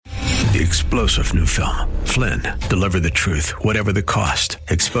The explosive new film, Flynn, deliver the truth, whatever the cost,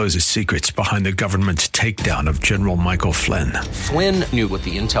 exposes secrets behind the government's takedown of General Michael Flynn. Flynn knew what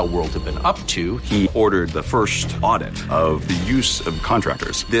the intel world had been up to. He ordered the first audit of the use of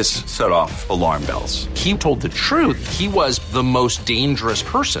contractors. This set off alarm bells. He told the truth. He was the most dangerous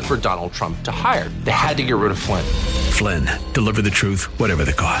person for Donald Trump to hire. They had to get rid of Flynn. Flynn, deliver the truth, whatever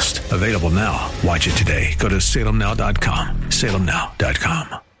the cost. Available now. Watch it today. Go to salemnow.com.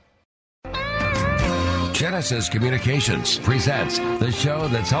 salemnow.com. Genesis Communications presents the show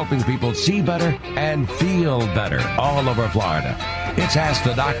that's helping people see better and feel better all over Florida. It's Ask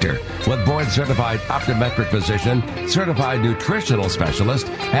the Doctor with board-certified optometric physician, certified nutritional specialist,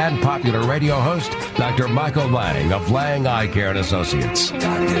 and popular radio host, Dr. Michael Lang of Lang Eye Care and Associates.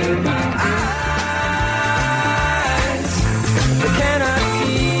 Doctor, my eyes cannot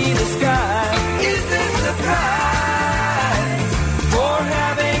see the sky. Is this the price for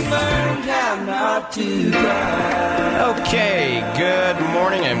having learned how not to cry? Okay, good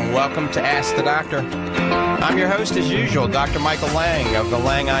morning and welcome to Ask the Doctor. I'm your host as usual, Dr. Michael Lang of the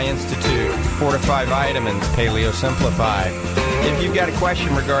Lang Eye Institute, Fortify Vitamins, Paleo Simplified. If you've got a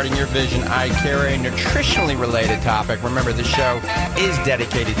question regarding your vision, eye care, a nutritionally related topic, remember the show is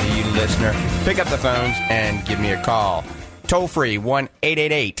dedicated to you, listener. Pick up the phones and give me a call. Toll free,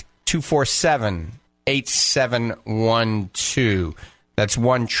 1-888-247-8712. That's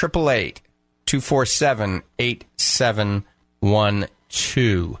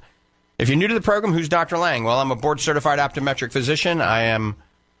 1-888-247-8712. If you're new to the program, who's Dr. Lang? Well, I'm a board-certified optometric physician. I am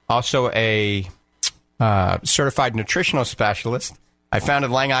also a certified nutritional specialist. I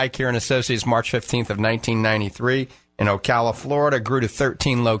founded Lang Eye Care and Associates March 15th of 1993 in Ocala, Florida. Grew to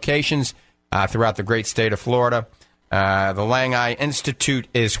 13 locations throughout the great state of Florida. The Lang Eye Institute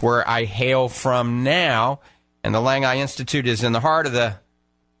is where I hail from now, and the Lang Eye Institute is in the heart of the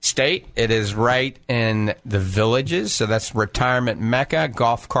state. It is right in the Villages, so that's retirement mecca,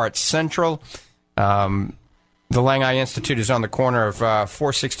 golf cart central. The Lang Eye Institute is on the corner of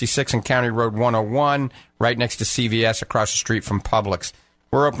 466 and County Road 101, right next to CVS, across the street from Publix.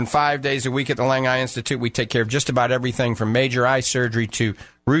 We're open 5 days a week at the Lang Eye Institute. We take care of just about everything from major eye surgery to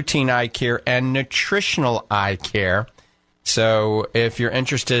routine eye care and nutritional eye care. So if you're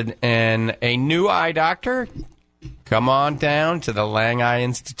interested in a new eye doctor, come on down to the Lang Eye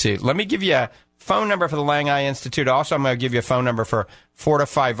Institute. Let me give you a phone number for the Lang Eye Institute. Also, I'm going to give you a phone number for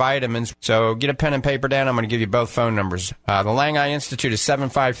Fortify Vitamins. So get a pen and paper down. I'm going to give you both phone numbers. The Lang Eye Institute is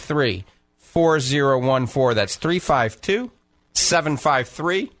 753-4014. That's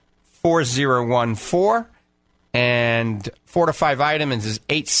 352-753-4014. And Fortify Vitamins is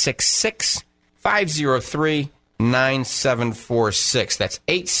 866-503-9746. That's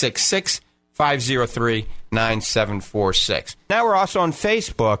 866-503-9746. Now we're also on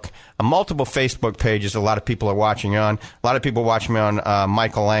Facebook, multiple Facebook pages a lot of people are watching on. A lot of people watch me on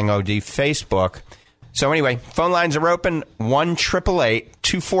Michael Lang OD Facebook. So anyway, phone lines are open,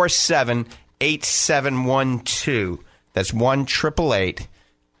 1-888-247-8712. That's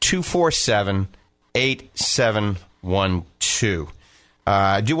 1-888-247-8712.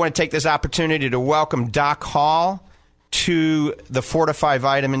 I do want to take this opportunity to welcome Doc Hall to the Fortify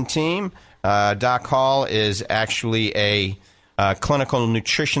Vitamin team. Doc Hall is actually a clinical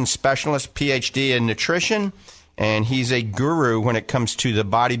nutrition specialist, PhD in nutrition, and he's a guru when it comes to the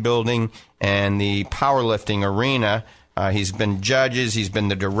bodybuilding and the powerlifting arena. He's been judges. He's been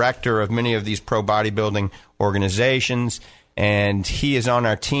the director of many of these pro bodybuilding organizations, and he is on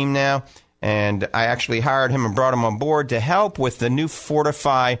our team now. And I actually hired him and brought him on board to help with the new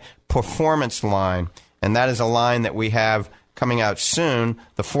Fortify Performance line, and that is a line that we have coming out soon,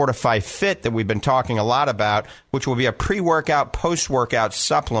 the Fortify Fit that we've been talking a lot about, which will be a pre-workout, post-workout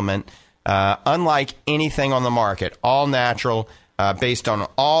supplement, unlike anything on the market, all natural, based on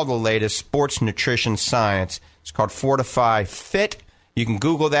all the latest sports nutrition science. It's called Fortify Fit. You can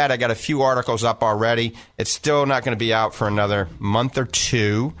Google that. I got a few articles up already. It's still not going to be out for another month or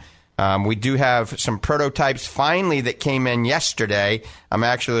two. We do have some prototypes finally that came in yesterday. I'm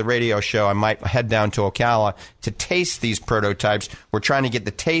actually at a radio show. I might head down to Ocala to taste these prototypes. We're trying to get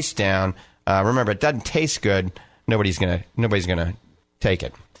the taste down. Remember, it doesn't taste good. Nobody's gonna take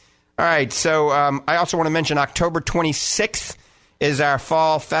it. All right. So I also want to mention October 26th is our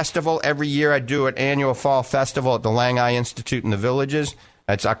fall festival. Every year I do an annual fall festival at the Lang Eye Institute in the Villages.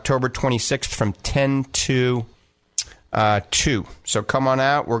 It's October 26th from 10 to 2. So come on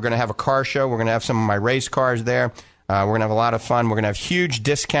out. We're going to have a car show. We're going to have some of my race cars there. We're going to have a lot of fun. We're going to have huge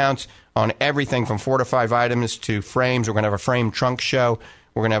discounts on everything from Fortify Vitamins to frames. We're going to have a frame trunk show.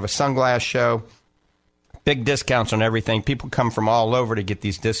 We're going to have a sunglass show. big discounts on everything. People come from all over to get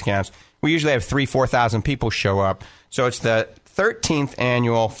these discounts. We usually have 4,000 people show up. So it's the 13th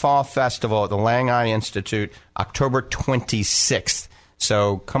annual Fall Festival at the Lang Eye Institute, October 26th.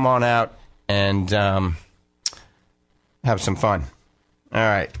 So come on out and have some fun. All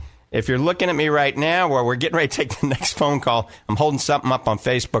right. If you're looking at me right now, well, we're getting ready to take the next phone call. I'm holding something up on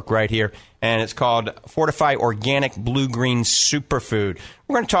Facebook right here, and it's called Fortify Organic Blue-Green Superfood.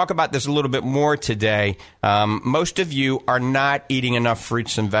 We're going to talk about this a little bit more today. Most of you are not eating enough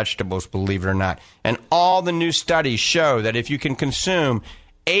fruits and vegetables, believe it or not. And all the new studies show that if you can consume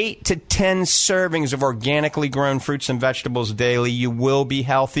 8 to 10 servings of organically grown fruits and vegetables daily, you will be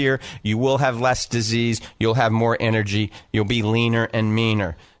healthier, you will have less disease, you'll have more energy, you'll be leaner and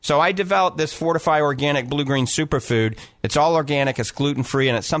meaner. So I developed this Fortify Organic Blue-Green Superfood. It's all organic, it's gluten-free,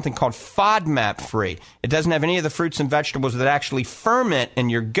 and it's something called FODMAP-free. It doesn't have any of the fruits and vegetables that actually ferment in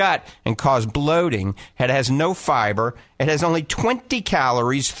your gut and cause bloating. It has no fiber. It has only 20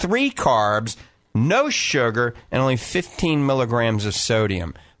 calories, 3 carbs, no sugar, and only 15 milligrams of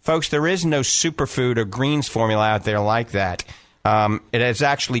sodium. Folks, there is no superfood or greens formula out there like that. It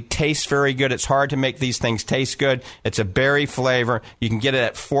actually tastes very good. It's hard to make these things taste good. It's a berry flavor. You can get it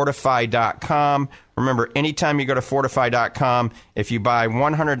at Fortify.com. Remember, anytime you go to Fortify.com, if you buy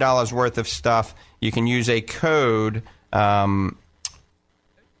 $100 worth of stuff, you can use a code 20%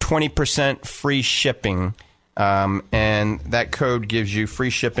 free shipping. And that code gives you free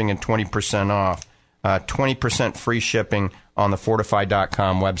shipping and 20% off. 20% free shipping on the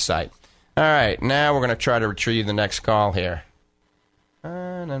Fortify.com website. All right, now we're going to try to retrieve the next call here.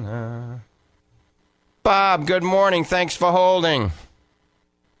 Bob, good morning. Thanks for holding.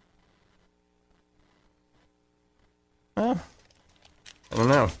 I don't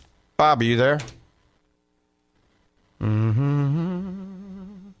know. Bob, are you there?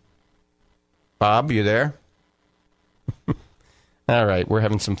 Bob, you there? All right, we're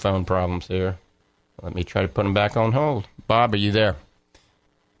having some phone problems here. Let me try to put him back on hold. Bob, are you there?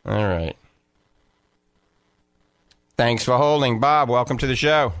 All right. Thanks for holding. Bob, welcome to the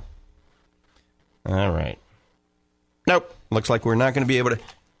show. All right. Nope. Looks like we're not going to be able to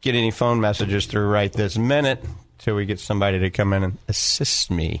get any phone messages through right this minute until we get somebody to come in and assist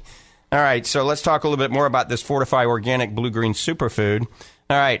me. All right, so let's talk a little bit more about this Fortify Organic Blue-Green Superfood.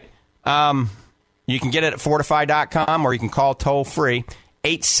 All right. You can get it at Fortify.com, or you can call toll-free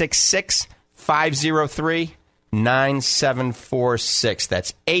 866-503-9746.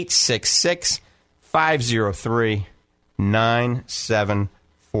 That's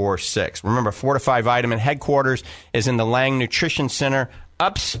 866-503-9746. Remember, Fortify Vitamin headquarters is in the Lang Nutrition Center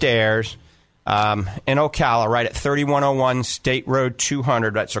upstairs in Ocala, right at 3101 State Road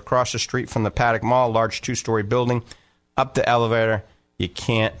 200. That's across the street from the Paddock Mall, large 2-story building. Up the elevator. You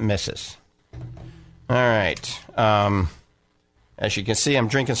can't miss us. All right. As you can see, I'm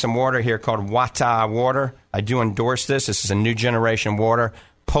drinking some water here called Wata water. I do endorse this. This is a new generation water,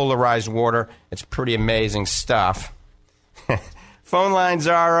 polarized water. It's pretty amazing stuff. Phone lines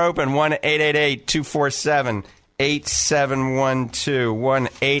are open,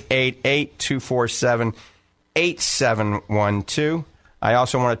 1-888-247-8712, 1-888-247-8712. I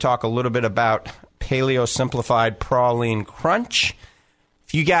also want to talk a little bit about Paleo Simplified Praline Crunch.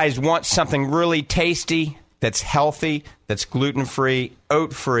 If you guys want something really tasty, that's healthy, that's gluten-free,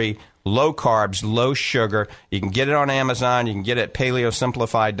 oat-free, low carbs, low sugar, you can get it on Amazon. You can get it at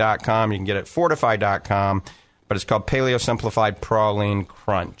PaleoSimplified.com. You can get it at Fortify.com. But it's called Paleo Simplified Praline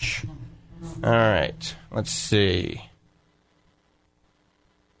Crunch. All right. Let's see.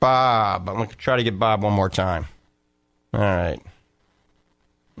 Bob. I'm going to try to get Bob one more time. All right.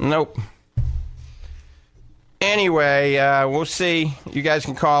 Nope. Anyway, we'll see. You guys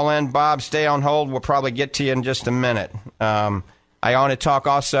can call in. Bob, stay on hold. We'll probably get to you in just a minute. I want to talk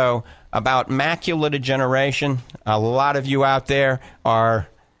also about macular degeneration. A lot of you out there are,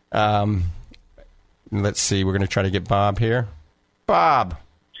 let's see, we're going to try to get Bob here. Bob.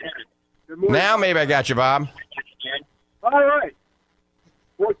 Good morning. Now maybe I got you, Bob. All right.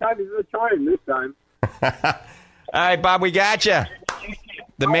 4 times the charm this time. All right, Bob, we got you.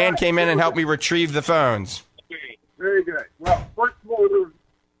 The man came in and helped me retrieve the phones. Very good. Well, first of all,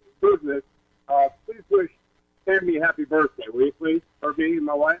 business, please wish Tammy a happy birthday, will you please? Or me and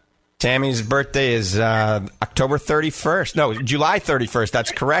my wife? Tammy's birthday is October 31st. No, July 31st.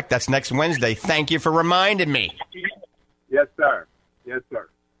 That's correct. That's next Wednesday. Thank you for reminding me. Yes, sir. Yes, sir.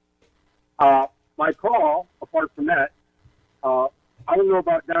 My call, apart from that, I don't know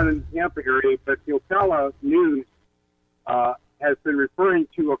about down in the Tampa area, but the Ocala News has been referring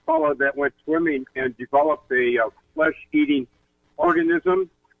to a fellow that went swimming and developed a flesh-eating organism,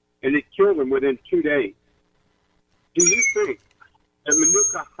 and it killed him within 2 days. do you think that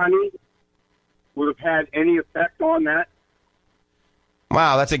Manuka honey would have had any effect on that?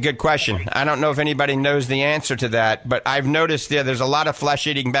 Wow, that's a good question. I don't know if anybody knows the answer to that, but I've noticed there's a lot of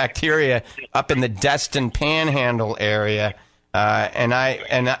flesh-eating bacteria up in the Destin Panhandle area, and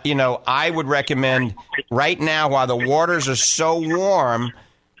I would recommend right now, while the waters are so warm,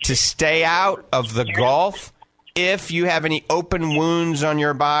 to stay out of the Gulf. If you have any open wounds on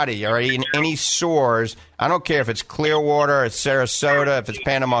your body or any sores, I don't care if it's Clearwater, it's Sarasota, if it's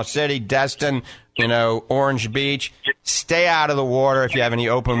Panama City, Destin, Orange Beach, stay out of the water if you have any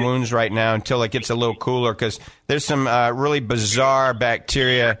open wounds right now until it gets a little cooler, because there's some really bizarre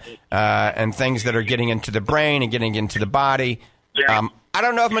bacteria and things that are getting into the brain and getting into the body. I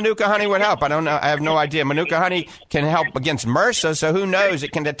don't know if Manuka honey would help. I don't know. I have no idea. Manuka honey can help against MRSA, so who knows?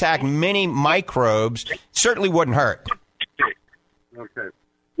 It can attack many microbes. Certainly wouldn't hurt. Okay.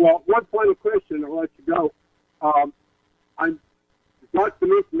 Well, one final question. I'll let you go. I got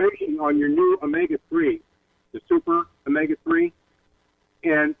some information on your new omega-3, the super omega-3,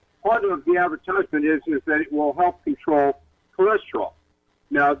 and part of the advertisement is that it will help control cholesterol.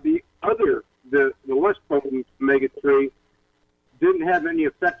 Now, the less potent omega-3 didn't have any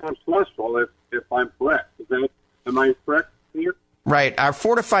effect on cholesterol, if I'm correct. Am I correct here? Right. Our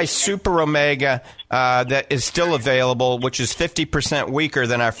Fortify Super Omega that is still available, which is 50% weaker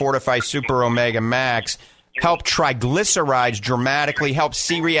than our Fortify Super Omega Max, help triglycerides dramatically, help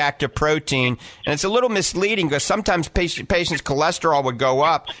C-reactive protein. And it's a little misleading because sometimes patients' cholesterol would go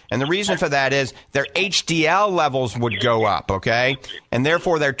up, and the reason for that is their HDL levels would go up, okay? And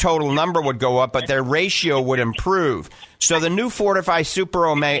therefore their total number would go up, but their ratio would improve. So the new Fortify Super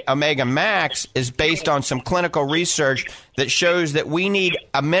Omega Max is based on some clinical research that shows that we need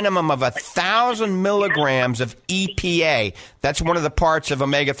a minimum of 1,000 milligrams of EPA. That's one of the parts of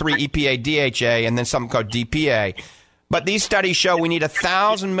omega-3, EPA, DHA, and then something called DPA. But these studies show we need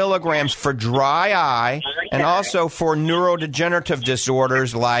 1,000 milligrams for dry eye and also for neurodegenerative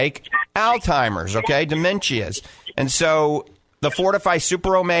disorders like Alzheimer's, okay, dementias. And so the Fortify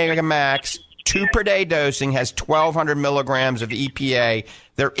Super Omega Max, 2 per day dosing, has 1,200 milligrams of EPA.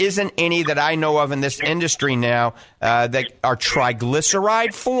 There isn't any that I know of in this industry now that are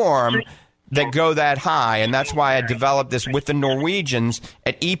triglyceride form that go that high, and that's why I developed this with the Norwegians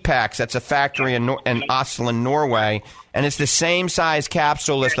at EPAX. That's a factory in Oslo, Norway, and it's the same size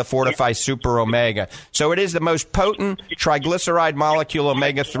capsule as the Fortify Super Omega. So it is the most potent triglyceride molecule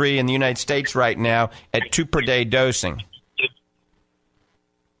omega-3 in the United States right now at 2 per day dosing.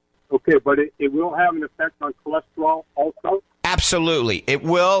 Okay, but it will have an effect on cholesterol also? Absolutely. It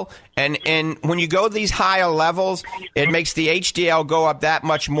will. And when you go these higher levels, it makes the HDL go up that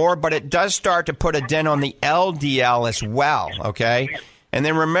much more, but it does start to put a dent on the LDL as well, okay? And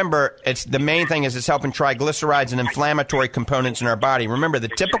then remember, the main thing is it's helping triglycerides and inflammatory components in our body. Remember, the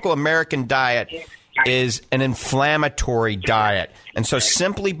typical American diet is an inflammatory diet. And so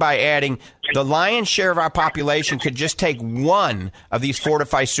simply by adding, the lion's share of our population could just take one of these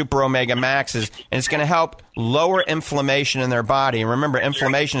Fortify Super Omega Maxes, and it's going to help lower inflammation in their body. And remember,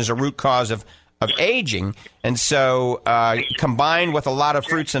 inflammation is a root cause of aging. And so combined with a lot of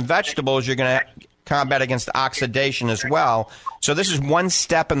fruits and vegetables, you're going to combat against oxidation as well. So this is one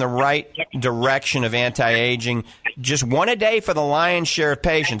step in the right direction of anti-aging. Just one a day for the lion's share of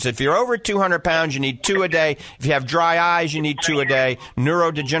patients. If you're over 200 pounds, you need 2 a day. If you have dry eyes, you need 2 a day.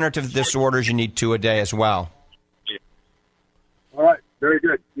 Neurodegenerative disorders, you need 2 a day as well. All right. Very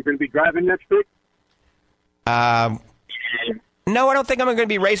good. You're going to be driving next week? No, I don't think I'm going to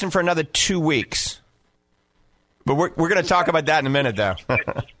be racing for another 2 weeks. But we're going to talk about that in a minute, though.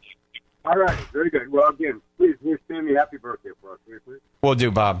 All right. Very good. Well, again, please wish Sammy happy birthday for us, please. Will do,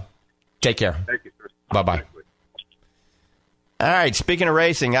 Bob. Take care. Thank you, sir. Bye-bye. All right. Speaking of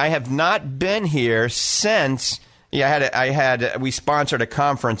racing, I have not been here since. We sponsored a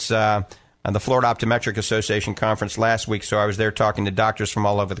conference, the Florida Optometric Association conference last week. So I was there talking to doctors from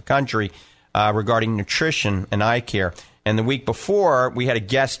all over the country regarding nutrition and eye care. And the week before, we had a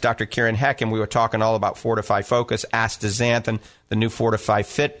guest, Dr. Karen Heck, and we were talking all about Fortify Focus, astaxanthin, the new Fortify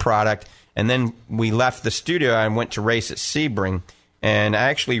Fit product. And then we left the studio and went to race at Sebring. And I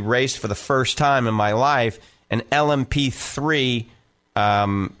actually raced for the first time in my life an LMP3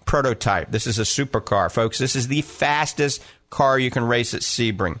 prototype. This is a supercar, folks. This is the fastest car you can race at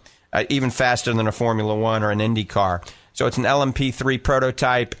Sebring, even faster than a Formula One or an Indy car. So it's an LMP3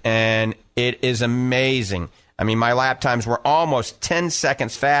 prototype, and it is amazing. I mean, my lap times were almost 10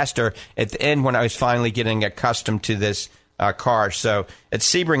 seconds faster at the end when I was finally getting accustomed to this car. So at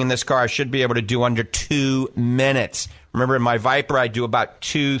Sebring in this car, I should be able to do under 2 minutes. Remember, in my Viper, I do about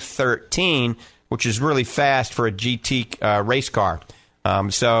 2:13. which is really fast for a GT race car.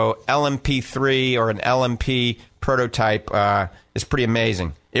 So LMP3 or an LMP prototype is pretty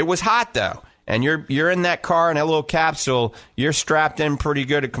amazing. It was hot, though. And you're in that car in that little capsule. You're strapped in pretty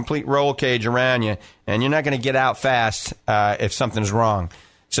good, a complete roll cage around you, and you're not going to get out fast if something's wrong.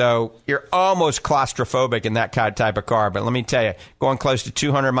 So you're almost claustrophobic in that type of car. But let me tell you, going close to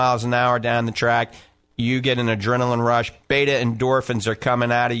 200 miles an hour down the track, you get an adrenaline rush. Beta endorphins are coming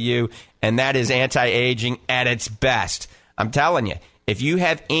out of you, and that is anti-aging at its best. I'm telling you, if you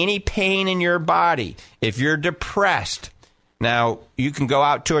have any pain in your body, if you're depressed, now, you can go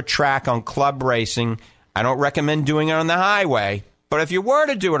out to a track on club racing. I don't recommend doing it on the highway. But if you were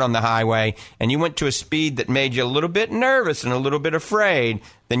to do it on the highway and you went to a speed that made you a little bit nervous and a little bit afraid,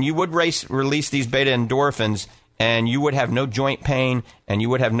 then you would release these beta endorphins, and you would have no joint pain and you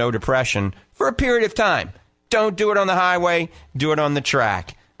would have no depression for a period of time. Don't do it on the highway. Do it on the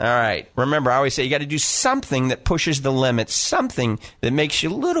track. All right. Remember, I always say you got to do something that pushes the limits, something that makes you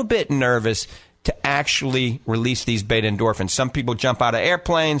a little bit nervous to actually release these beta endorphins. Some people jump out of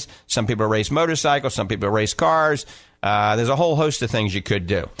airplanes. Some people race motorcycles. Some people race cars. There's a whole host of things you could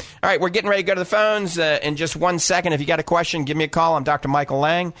do. All right, we're getting ready to go to the phones in just 1 second. If you got a question, give me a call. I'm Dr. Michael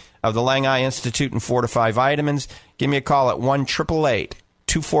Lang of the Lang Eye Institute and Fortify Vitamins. Give me a call at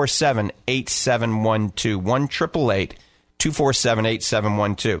 1-888-247-8712.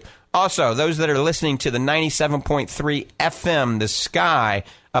 1-888-247-8712. Also, those that are listening to the 97.3 FM, The Sky,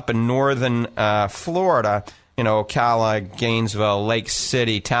 up in northern Florida, Ocala, Gainesville, Lake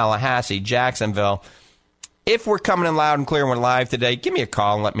City, Tallahassee, Jacksonville. If we're coming in loud and clear and we're live today, give me a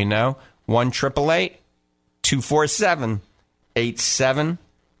call and let me know. 1-888-247-8712.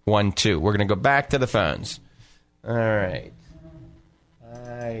 We're going to go back to the phones. All right.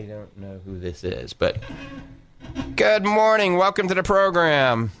 I don't know who this is, but good morning. Welcome to the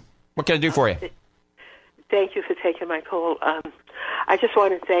program. What can I do for you? Thank you for taking my call. I just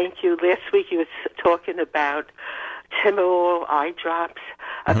want to thank you. Last week you were talking about Timolol eye drops.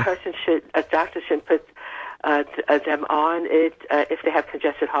 A doctor should put them on it if they have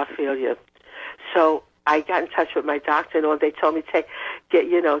congestive heart failure. So I got in touch with my doctor, and they told me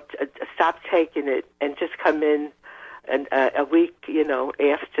stop taking it and just come in a week,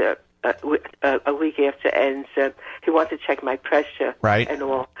 after. A week after ends, he wanted to check my pressure, right, and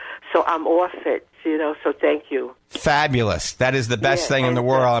all. So I'm off it, So thank you. Fabulous. That is the best thing in the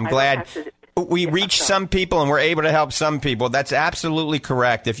world. I'm glad we reach some people and we're able to help some people. That's absolutely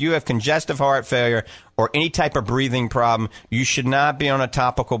correct. If you have congestive heart failure or any type of breathing problem, you should not be on a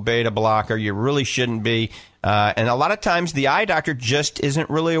topical beta blocker. You really shouldn't be. And a lot of times the eye doctor just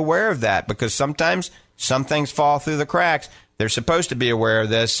isn't really aware of that because sometimes some things fall through the cracks. They're supposed to be aware of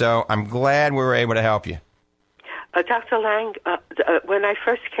this, so I'm glad we were able to help you. Dr. Lang, when I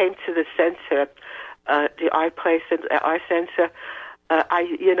first came to the center, the eye place and eye center,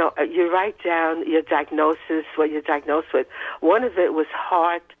 you write down your diagnosis, what you're diagnosed with. One of it was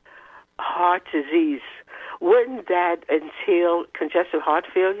heart disease. Wouldn't that entail congestive heart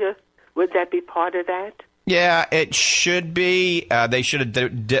failure? Would that be part of that? Yeah, it should be. They should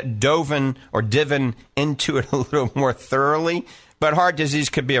have divin into it a little more thoroughly. But heart disease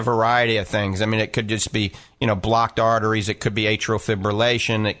could be a variety of things. I mean, it could just be, blocked arteries. It could be atrial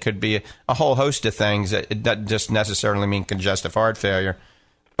fibrillation. It could be a whole host of things. It doesn't just necessarily mean congestive heart failure.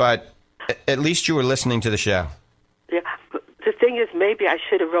 But at least you were listening to the show. Yeah. The thing is, maybe I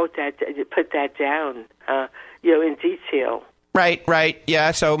should have put that down, in detail. Right.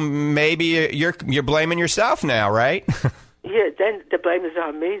 Yeah, so maybe you're blaming yourself now, right? Yeah, then the blame is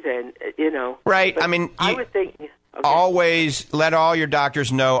on me then, Right. But I mean, I would think... Okay. Always let all your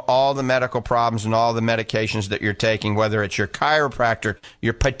doctors know all the medical problems and all the medications that you're taking, whether it's your chiropractor,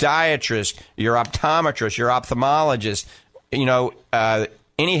 your podiatrist, your optometrist, your ophthalmologist, any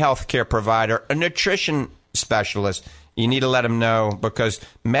healthcare provider, a nutrition specialist. You need to let them know because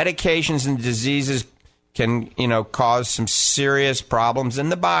medications and diseases can, cause some serious problems in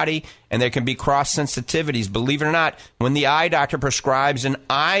the body, and there can be cross-sensitivities. Believe it or not, when the eye doctor prescribes an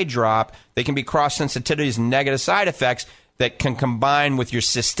eye drop, there can be cross-sensitivities and negative side effects that can combine with your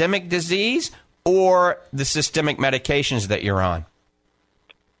systemic disease or the systemic medications that you're on.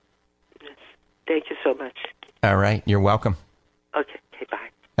 Thank you so much. All right. You're welcome. Okay, bye.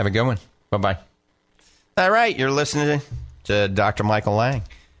 Have a good one. Bye-bye. All right. You're listening to Dr. Michael Lang.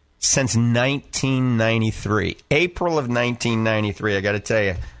 Since 1993, April of 1993, I got to tell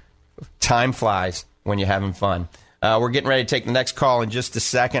you, time flies when you're having fun. We're getting ready to take the next call in just a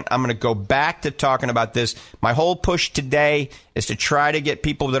second. I'm going to go back to talking about this. My whole push today is to try to get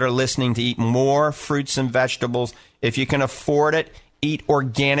people that are listening to eat more fruits and vegetables. If you can afford it, eat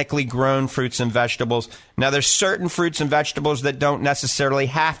organically grown fruits and vegetables. Now, there's certain fruits and vegetables that don't necessarily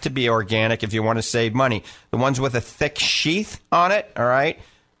have to be organic if you want to save money. The ones with a thick sheath on it, all right,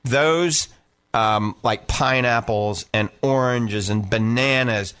 those like pineapples and oranges and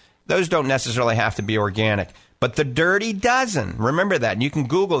bananas, those don't necessarily have to be organic. But the dirty dozen, remember that, and you can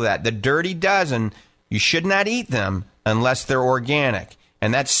Google that, the dirty dozen, you should not eat them unless they're organic.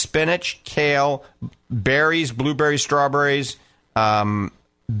 And that's spinach, kale, berries, blueberries, strawberries,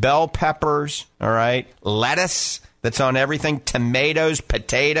 bell peppers, all right, lettuce that's on everything, tomatoes,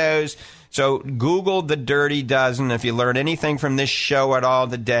 potatoes. So Google the dirty dozen. If you learn anything from this show at all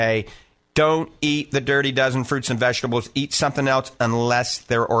today, don't eat the dirty dozen fruits and vegetables. Eat something else unless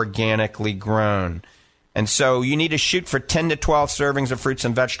they're organically grown. And so you need to shoot for 10 to 12 servings of fruits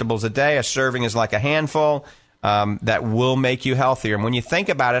and vegetables a day. A serving is like a handful. That will make you healthier. And when you think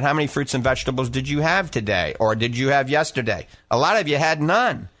about it, how many fruits and vegetables did you have today? Or did you have yesterday? A lot of you had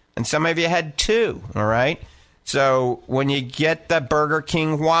none. And some of you had 2, all right? So when you get the Burger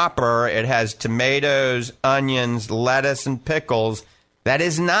King Whopper, it has tomatoes, onions, lettuce, and pickles. That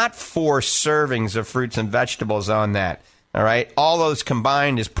is not 4 servings of fruits and vegetables on that, all right? All those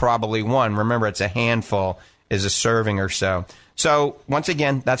combined is probably 1. Remember, it's a handful is a serving or so. So once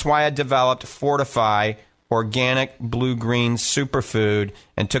again, that's why I developed Fortify Organic Blue-Green Superfood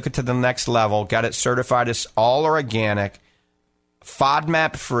and took it to the next level, got it certified as all organic,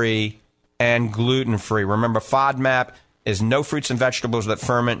 FODMAP-free, and gluten-free. Remember, FODMAP is no fruits and vegetables that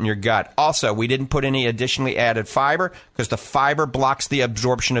ferment in your gut. Also, we didn't put any additionally added fiber because the fiber blocks the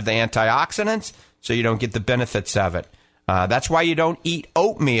absorption of the antioxidants, so you don't get the benefits of it. That's why you don't eat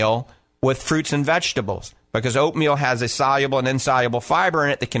oatmeal with fruits and vegetables, because oatmeal has a soluble and insoluble fiber in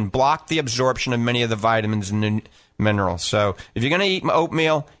it that can block the absorption of many of the vitamins and minerals. So if you're going to eat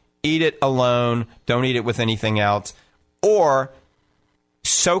oatmeal, eat it alone. Don't eat it with anything else. Or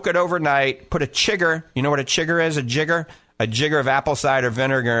soak it overnight. Put a chigger. You know what a chigger is? A jigger? A jigger of apple cider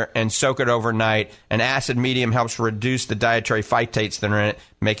vinegar, and soak it overnight. An acid medium helps reduce the dietary phytates that are in it,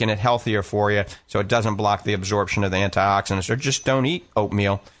 making it healthier for you so it doesn't block the absorption of the antioxidants. Or just don't eat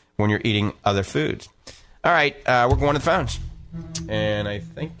oatmeal when you're eating other foods. All right, we're going to the phones. And I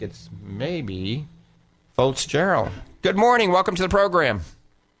think it's maybe Fitzgerald. Good morning. Welcome to the program.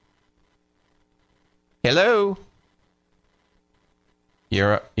 Hello?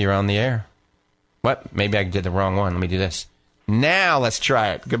 You're on the air. What? Maybe I did the wrong one. Let me do this. Now let's try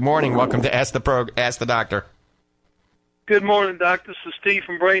it. Good morning. Welcome to Ask the Doctor. Good morning, Doc. This is Steve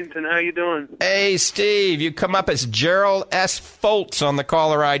from Bradenton. How you doing? Hey, Steve. You come up as Gerald S. Foltz on the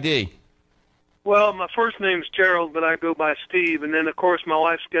caller ID. Well, my first name's Gerald, but I go by Steve. And then, of course, my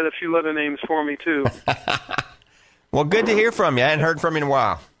wife's got a few other names for me, too. Well, good to hear from you. I hadn't heard from you in a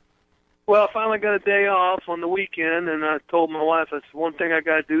while. Well, I finally got a day off on the weekend, and I told my wife, that's one thing I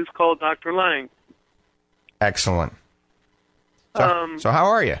got to do is call Dr. Lang. Excellent. So how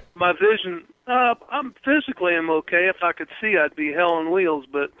are you? My vision, I'm okay. If I could see, I'd be hell on wheels,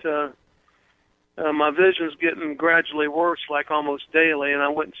 but my vision's getting gradually worse, like almost daily. And I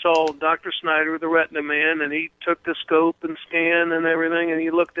went and saw Dr. Snyder, the retina man, and he took the scope and scan and everything, and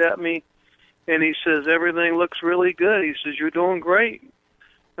he looked at me, and he says, everything looks really good. He says, you're doing great.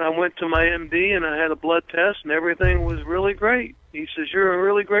 And I went to my MD, and I had a blood test, and everything was really great. He says, you're in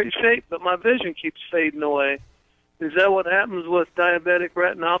really great shape, but my vision keeps fading away. Is that what happens with diabetic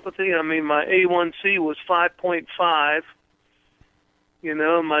retinopathy? I mean, my A1C was 5.5. You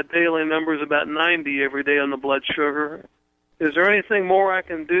know, my daily number is about 90 every day on the blood sugar. Is there anything more I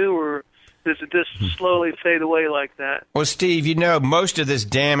can do, or does it just slowly fade away like that? Well, Steve, you know, most of this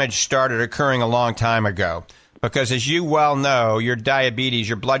damage started occurring a long time ago because, as you well know, your diabetes,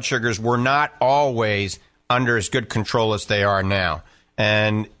 your blood sugars were not always under as good control as they are now.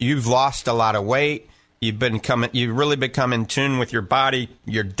 And you've lost a lot of weight. You've really become in tune with your body,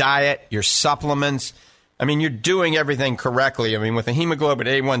 your diet, your supplements. I mean, you're doing everything correctly. I mean, with a hemoglobin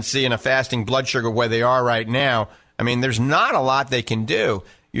A1C and a fasting blood sugar where they are right now, I mean, there's not a lot they can do.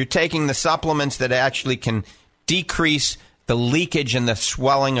 You're taking the supplements that actually can decrease the leakage and the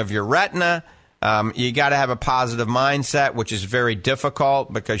swelling of your retina. You got to have a positive mindset, which is very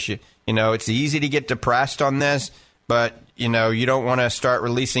difficult because, you know, it's easy to get depressed on this, but, you know, you don't want to start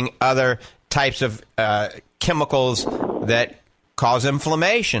releasing other types of chemicals that cause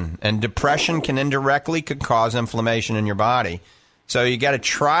inflammation, and depression can indirectly cause inflammation in your body. So you got to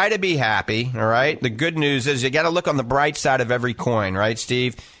try to be happy, all right? The good news is you got to look on the bright side of every coin, right,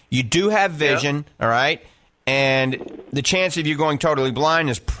 Steve? You do have vision, all right? And the chance of you going totally blind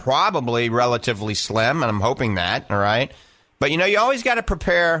is probably relatively slim, and I'm hoping that, all right? But, you know, you always got to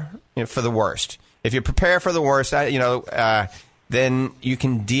prepare for the worst. If you prepare for the worst, then you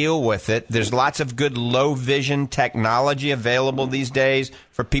can deal with it. There's lots of good low vision technology available these days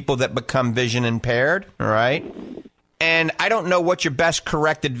for people that become vision impaired, all right? And I don't know what your best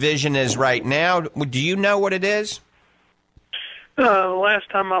corrected vision is right now. Do you know what it is? Last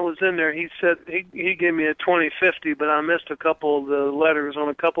time I was in there, he said he gave me a 20/50, but I missed a couple of the letters on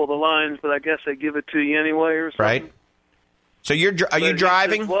a couple of the lines, but I guess they give it to you anyway or something. Right. So are you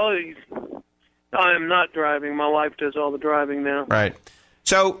driving? Said, well, I am not driving. My wife does all the driving now. Right.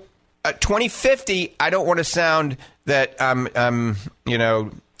 So 20/50, I don't want to sound that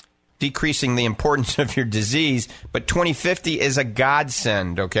decreasing the importance of your disease, but 20/50 is a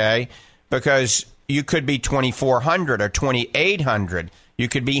godsend, okay? Because you could be 2400 or 2800. You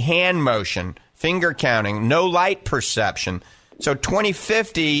could be hand motion, finger counting, no light perception. So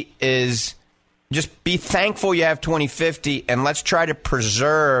 20/50 is just be thankful you have 20/50, and let's try to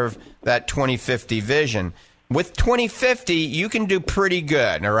preserve that 20/50 vision. With 20/50, you can do pretty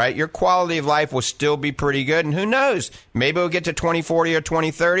good, all right? Your quality of life will still be pretty good, and who knows? Maybe we'll get to 2040 or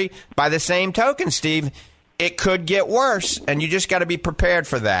 2030. By the same token, Steve, it could get worse, and you just got to be prepared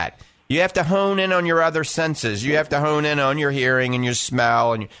for that. You have to hone in on your other senses. You have to hone in on your hearing and your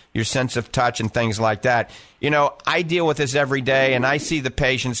smell and your sense of touch and things like that. You know, I deal with this every day, and I see the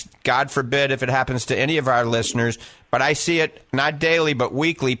patients, God forbid if it happens to any of our listeners, but I see it not daily but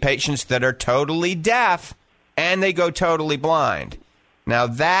weekly, patients that are totally deaf and they go totally blind. Now,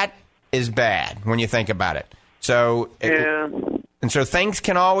 that is bad when you think about it. So, and so things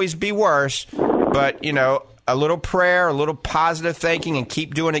can always be worse, but, you know, a little prayer, a little positive thinking, and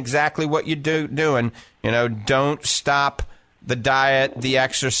keep doing exactly what you're doing. You know, don't stop the diet, the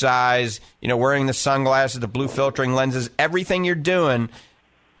exercise, you know, wearing the sunglasses, the blue filtering lenses. Everything you're doing,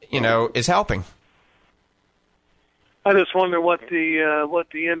 you know, is helping. I just wonder what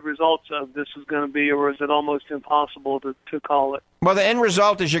the end results of this is going to be, or is it almost impossible to call it? Well, the end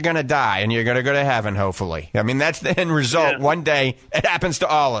result is you're going to die, and you're going to go to heaven, hopefully. I mean, that's the end result. Yeah. One day, it happens to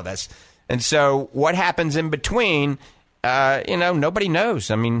all of us. And so what happens in between, you know, nobody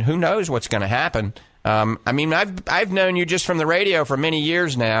knows. I mean, who knows what's going to happen? I mean, I've known you just from the radio for many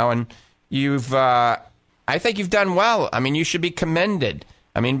years now, and I think you've done well. I mean, you should be commended.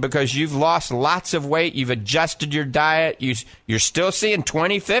 I mean, because you've lost lots of weight, you've adjusted your diet, you're still seeing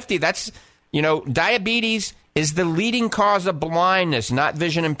 20/50. That's, you know, diabetes is the leading cause of blindness, not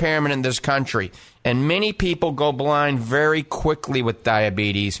vision impairment in this country. And many people go blind very quickly with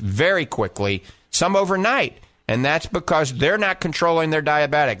diabetes, very quickly, some overnight. And that's because they're not controlling their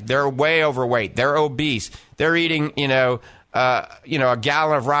diabetic. They're way overweight. They're obese. They're eating, a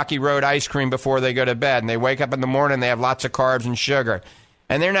gallon of Rocky Road ice cream before they go to bed. And they wake up in the morning, they have lots of carbs and sugar.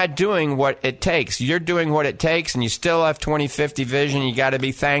 And they're not doing what it takes. You're doing what it takes, and you still have 20/50 vision. You got to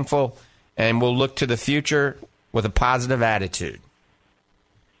be thankful, and we'll look to the future with a positive attitude.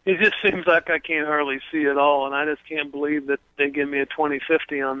 It just seems like I can't hardly see at all, and I just can't believe that they give me a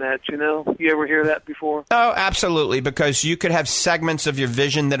 20/50 on that, you know? You ever hear that before? Oh, absolutely, because you could have segments of your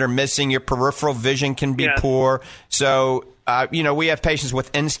vision that are missing. Your peripheral vision can be poor. So, we have patients with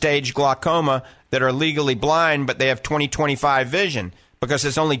end-stage glaucoma that are legally blind, but they have 20/25 vision because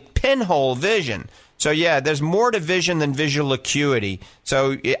it's only pinhole vision. So, yeah, there's more to vision than visual acuity.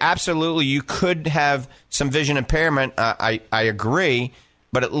 So, absolutely, you could have some vision impairment. I agree.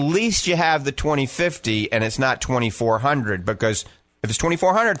 But at least you have the 20/50, and it's not 2400, because if it's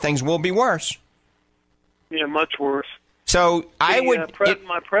 2400, things will be worse. Yeah, much worse. So my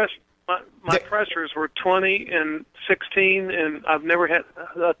pressures were 20 and 16, and I've never had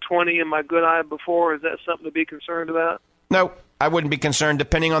a 20 in my good eye before. Is that something to be concerned about? No, I wouldn't be concerned.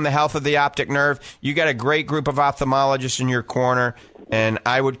 Depending on the health of the optic nerve, you got a great group of ophthalmologists in your corner, and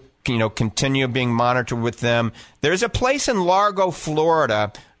I would continue being monitored with them. There's a place in Largo,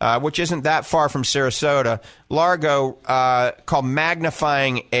 Florida, which isn't that far from Sarasota, Largo, called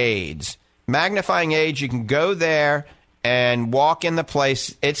Magnifying Aids. Magnifying Aids, you can go there and walk in the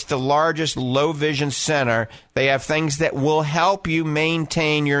place. It's the largest low vision center. They have things that will help you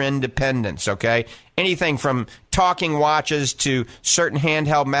maintain your independence, okay? Anything from talking watches to certain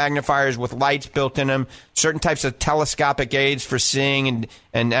handheld magnifiers with lights built in them, certain types of telescopic aids for seeing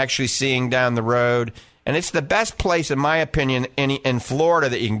and actually seeing down the road. And it's the best place, in my opinion, in Florida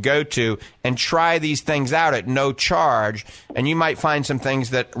that you can go to and try these things out at no charge. And you might find some things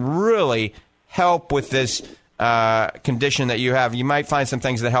that really help with this condition that you have. You might find some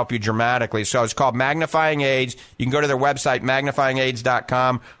things that help you dramatically. So it's called Magnifying Aids. You can go to their website,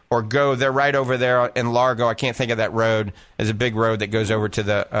 magnifyingaids.com, or they're right over there in Largo. I can't think of that road. There's a big road that goes over to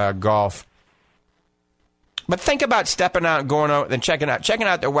the Gulf. But think about stepping out and going over and checking out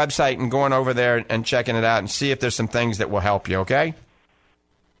their website and going over there and checking it out and see if there's some things that will help you, okay?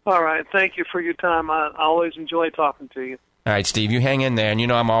 All right. Thank you for your time. I always enjoy talking to you. All right, Steve, you hang in there, and you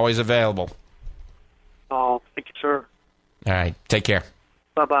know I'm always available. Oh, thank you, sir. All right, take care.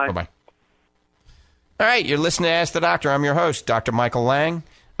 Bye-bye. Bye-bye. All right, you're listening to Ask the Doctor. I'm your host, Dr. Michael Lang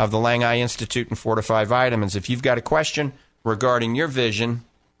of the Lang Eye Institute and Fortify Vitamins. If you've got a question regarding your vision,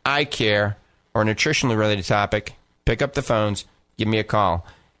 eye care, or a nutritionally related topic, pick up the phones, give me a call.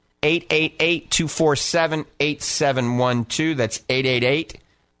 888-247-8712. That's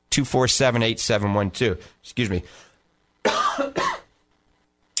 888-247-8712. Excuse me.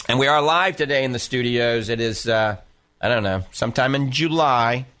 And we are live today in the studios. It is, I don't know, sometime in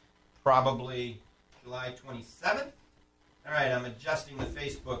July, probably July 27th. All right, I'm adjusting the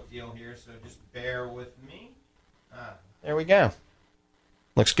Facebook deal here, so just bear with me. There we go.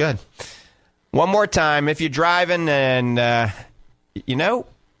 Looks good. One more time, if you're driving and,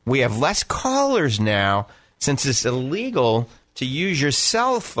 we have less callers now since it's illegal to use your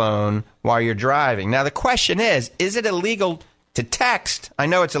cell phone while you're driving. Now, the question is it illegal to text? I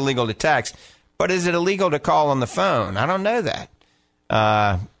know it's illegal to text, but is it illegal to call on the phone? I don't know that.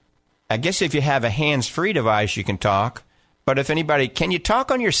 I guess if you have a hands-free device, you can talk. But if anybody, can you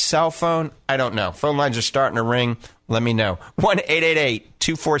talk on your cell phone? I don't know. Phone lines are starting to ring. Let me know.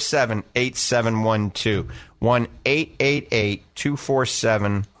 1-888-247-8712.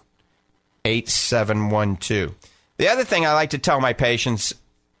 1-888-247-8712. The other thing I like to tell my patients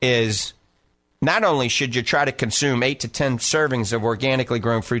is not only should you try to consume 8 to 10 servings of organically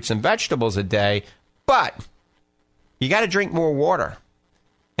grown fruits and vegetables a day, but you got to drink more water.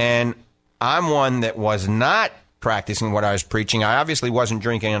 And I'm one that was not practicing what I was preaching. I obviously wasn't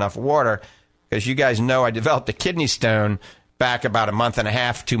drinking enough water because you guys know I developed a kidney stone back about a month and a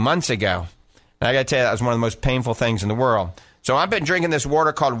half, 2 months ago. And I got to tell you, that was one of the most painful things in the world. So I've been drinking this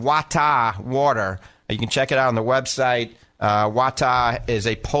water called Wata water. You can check it out on the website. Wata is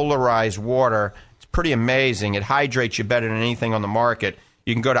a polarized water. It's pretty amazing. It hydrates you better than anything on the market.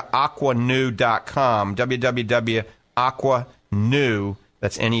 You can go to aquanew.com, www.aquanew,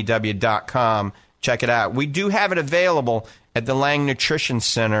 that's N-E-W.com. Check it out. We do have it available at the Lang Nutrition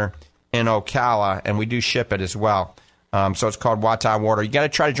Center in Ocala, and we do ship it as well. So it's called Wata water. You got to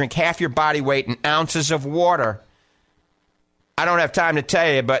try to drink half your body weight in ounces of water. I don't have time to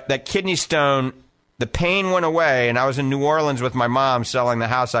tell you, but that kidney stone, the pain went away, and I was in New Orleans with my mom selling the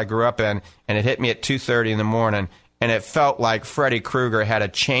house I grew up in, and it hit me at 2:30 in the morning, and it felt like Freddy Krueger had a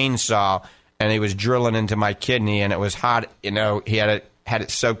chainsaw, and he was drilling into my kidney, and it was hot. He had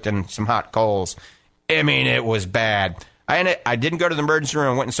it soaked in some hot coals. I mean, it was bad. I didn't go to the emergency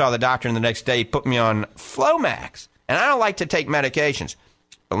room. I went and saw the doctor, and the next day he put me on Flomax. And I don't like to take medications.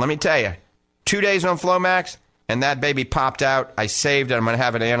 But let me tell you, 2 days on Flomax, and that baby popped out. I saved it. I'm going to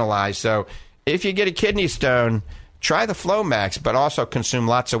have it analyzed. So if you get a kidney stone, try the Flomax, but also consume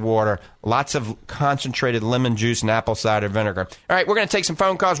lots of water, lots of concentrated lemon juice and apple cider vinegar. All right, we're going to take some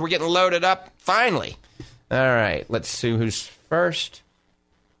phone calls. We're getting loaded up, finally. All right, let's see who's first.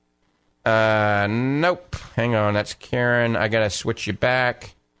 Nope. Hang on, that's Karen. I got to switch you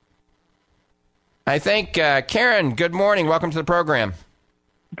back. I think, Karen, good morning. Welcome to the program.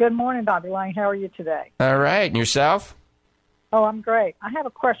 Good morning, Dr. Lang. How are you today? All right. And yourself? Oh, I'm great. I have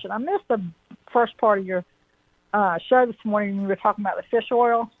a question. I missed the first part of your show this morning when you were talking about the fish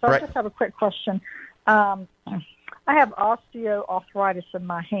oil. So right. I just have a quick question. I have osteoarthritis in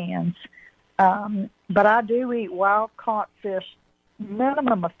my hands, but I do eat wild-caught fish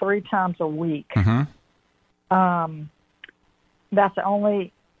minimum of 3 times a week. Mm-hmm. That's the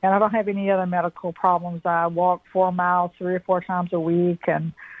only... And I don't have any other medical problems. I walk 4 miles 3 or 4 times a week,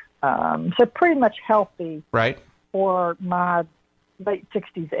 and so pretty much healthy right. for my late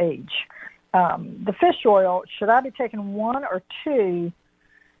 60s age. The fish oil, should I be taking 1 or 2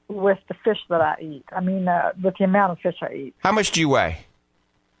 with the fish that I eat? I mean, with the amount of fish I eat. How much do you weigh?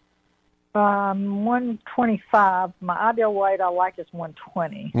 125. My ideal weight I like is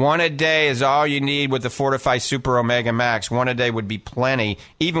 120. 1 a day is all you need with the Fortify Super Omega Max. 1 a day would be plenty.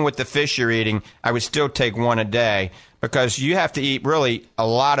 Even with the fish you're eating, I would still take 1 a day because you have to eat really a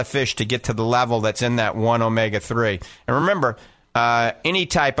lot of fish to get to the level that's in that 1 omega-3. And remember, any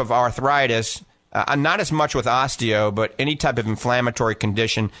type of arthritis, not as much with osteo, but any type of inflammatory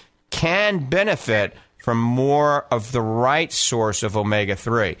condition can benefit from more of the right source of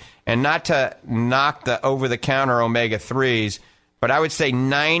omega-3. And not to knock the over-the-counter omega-3s, but I would say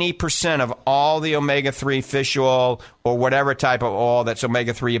 90% of all the omega-3 fish oil or whatever type of oil that's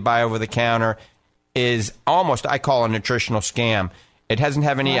omega-3 you buy over the counter is almost, I call a nutritional scam. It doesn't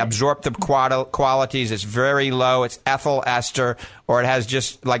have any absorptive qualities. It's very low. It's ethyl ester, or it has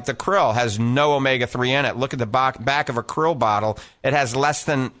just like the krill has no omega-3 in it. Look at the back of a krill bottle. It has less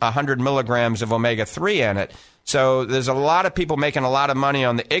than 100 milligrams of omega-3 in it. So there's a lot of people making a lot of money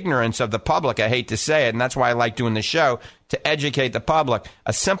on the ignorance of the public. I hate to say it, and that's why I like doing the show, to educate the public.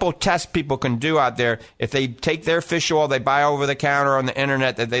 A simple test people can do out there, if they take their fish oil they buy over the counter on the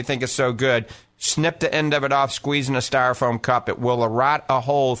internet that they think is so good, snip the end of it off, squeeze in a styrofoam cup. It will rot a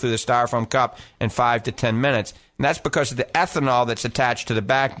hole through the styrofoam cup in 5 to 10 minutes. And that's because of the ethanol that's attached to the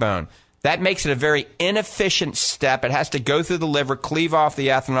backbone. That makes it a very inefficient step. It has to go through the liver, cleave off the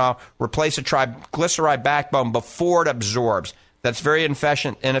ethanol, replace a triglyceride backbone before it absorbs. That's very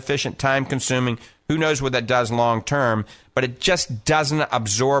inefficient, time-consuming. Who knows what that does long-term, but it just doesn't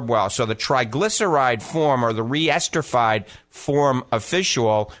absorb well. So the triglyceride form, or the reesterified form of fish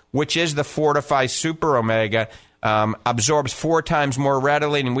oil, which is the Fortify Super Omega, absorbs 4 times more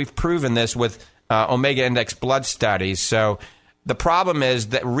readily, and we've proven this with Omega Index blood studies. So the problem is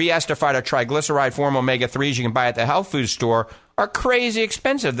that reesterified or triglyceride form omega-3s you can buy at the health food store are crazy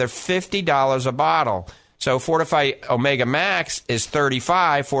expensive. They're $50 a bottle. So Fortify Omega Max is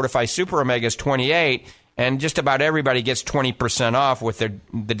 $35, Fortify Super Omega is $28, and just about everybody gets 20% off with the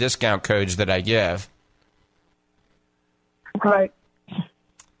discount codes that I give. Right.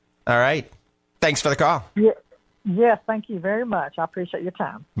 All right. Thanks for the call. Yes, thank you very much. I appreciate your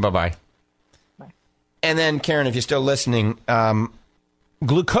time. Bye-bye. Bye. And then, Karen, if you're still listening,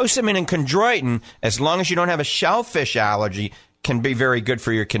 glucosamine and chondroitin, as long as you don't have a shellfish allergy, can be very good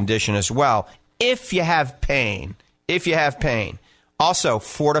for your condition as well. If you have pain. Also,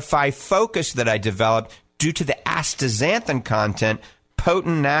 Fortify Focus that I developed due to the astaxanthin content,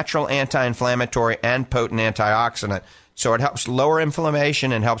 potent natural anti-inflammatory and potent antioxidant. So it helps lower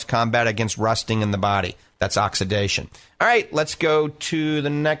inflammation and helps combat against rusting in the body. That's oxidation. All right, let's go to the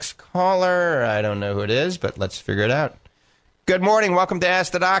next caller. I don't know who it is, but let's figure it out. Good morning. Welcome to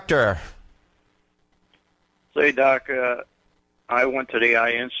Ask the Doctor. Say, Doc, I went to the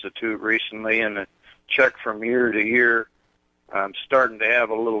Eye Institute recently, and checked from year to year. I'm starting to have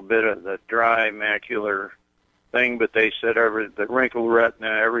a little bit of the dry macular thing, but they said the wrinkled retina,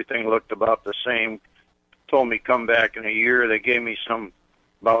 everything looked about the same. Told me come back in a year. They gave me some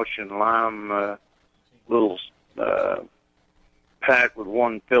Bausch and Lomb little pack with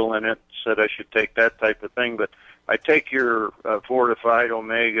 1 pill in it. Said I should take that type of thing, but I take your fortified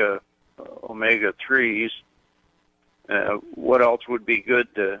omega 3s. What else would be good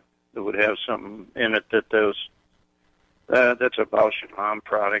that would have something in it that that's a Bausch and Lomb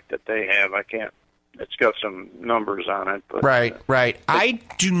product that they have. I can't. It's got some numbers on it. But, Right. I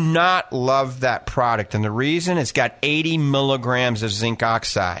do not love that product, and the reason, it's got 80 milligrams of zinc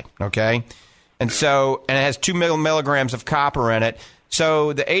oxide, okay? And it has 2 milligrams of copper in it.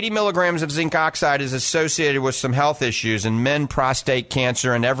 So the 80 milligrams of zinc oxide is associated with some health issues in men, prostate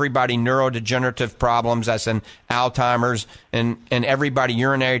cancer, and everybody neurodegenerative problems, as in Alzheimer's, and everybody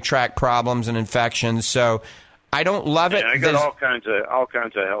urinary tract problems and infections. So I don't love it. I got all kinds of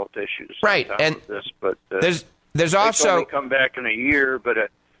health issues. Right, and this, but there's also they told me come back in a year. But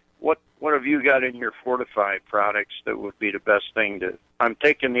what have you got in your fortified products that would be the best thing to? I'm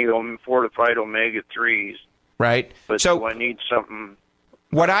taking the fortified omega 3s. Right. But do I need something?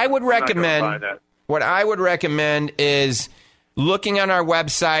 What I would recommend is looking on our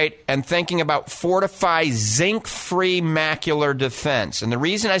website and thinking about Fortify zinc-free macular defense. And the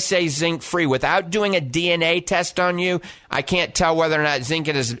reason I say zinc-free, without doing a DNA test on you, I can't tell whether or not zinc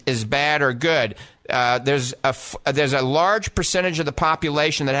is bad or good. There's a large percentage of the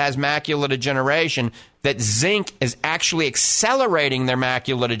population that has macular degeneration that zinc is actually accelerating their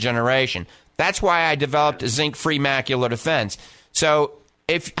macular degeneration. That's why I developed a zinc-free macular defense. So,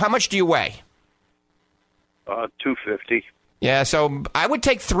 how much do you weigh? 250. Yeah, so I would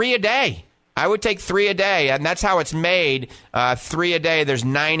take 3 a day. And that's how it's made. 3 a day. There's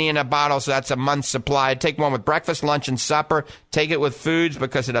 90 in a bottle, so that's a month's supply. I'd take one with breakfast, lunch, and supper. Take it with foods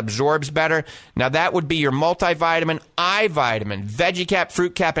because it absorbs better. Now, that would be your multivitamin, eye vitamin, VeggieCap,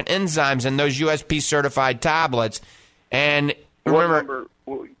 Fruit Cap, and enzymes in those USP-certified tablets. And remember...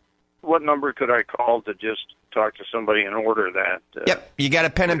 What number could I call to just talk to somebody and order that? Yep. You got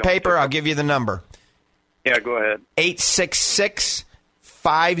a pen and paper? I'll give you the number. Yeah, go ahead.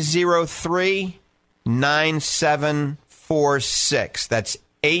 866-503-9746. That's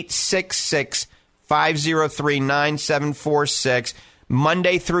 866-503-9746.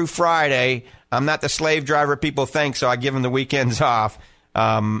 Monday through Friday. I'm not the slave driver people think, so I give them the weekends off.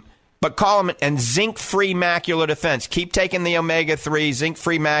 But call them, and zinc-free macular defense. Keep taking the omega-3,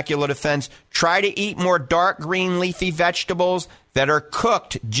 zinc-free macular defense. Try to eat more dark green leafy vegetables that are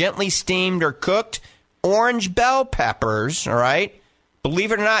cooked, gently steamed or cooked. Orange bell peppers, all right?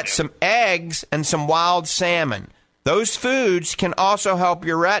 Believe it or not, some eggs and some wild salmon. Those foods can also help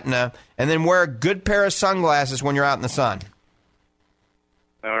your retina. And then wear a good pair of sunglasses when you're out in the sun.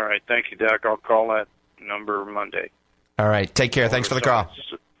 All right. Thank you, Doc. I'll call that number Monday. All right. Take care. Thanks for the call.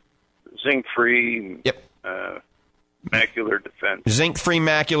 Zinc-free macular defense. Zinc-free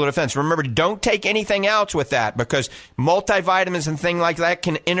macular defense. Remember, don't take anything else with that because multivitamins and things like that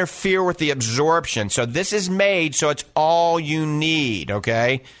can interfere with the absorption. So this is made so it's all you need,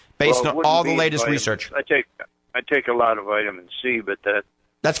 okay, based on all the latest research. I take a lot of vitamin C, but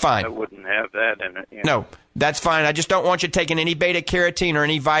that's fine. I wouldn't have that in it. You No, know? that's fine. I just don't want you taking any beta-carotene or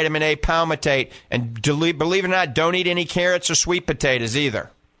any vitamin A palmitate. And believe it or not, don't eat any carrots or sweet potatoes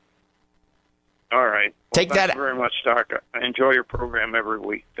either. All right. Take thank that. you very much, Doc. I enjoy your program every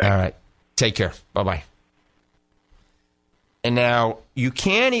week. All right. Take care. Bye-bye. And now, you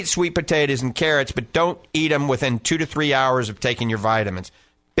can eat sweet potatoes and carrots, but don't eat them within 2 to 3 hours of taking your vitamins.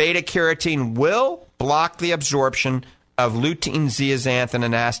 Beta-carotene will block the absorption of lutein, zeaxanthin,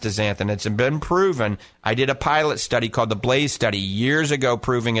 and astaxanthin. It's been proven. I did a pilot study called the Blaze study years ago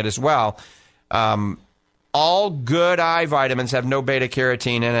proving it as well. All good eye vitamins have no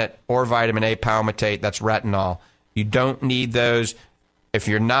beta-carotene in it or vitamin A palmitate. That's retinol. You don't need those. If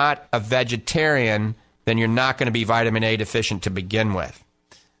you're not a vegetarian, then you're not going to be vitamin A deficient to begin with.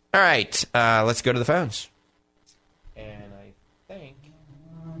 All right, let's go to the phones. And I think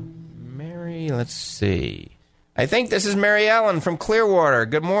let's see. I think this is Mary Ellen from Clearwater.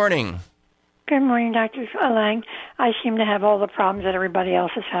 Good morning. Good morning, Dr. Lang. I seem to have all the problems that everybody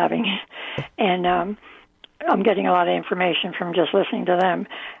else is having. And I'm getting a lot of information from just listening to them.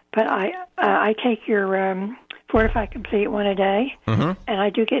 But I take your Fortify Complete one a day, and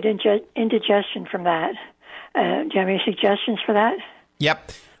I do get indigestion from that. Do you have any suggestions for that?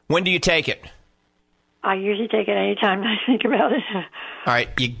 Yep. When do you take it? I usually take it anytime I think about it. All right,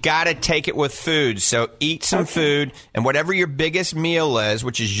 you got to take it with food. So eat some food, and whatever your biggest meal is,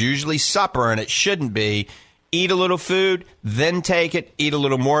 which is usually supper, and it shouldn't be, eat a little food, then take it, eat a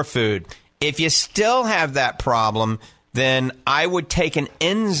little more food. If you still have that problem, then I would take an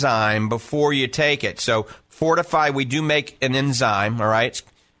enzyme before you take it. So Fortify, we do make an enzyme, all right? It's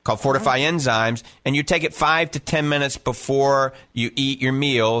called Fortify Enzymes, and you take it 5 to 10 minutes before you eat your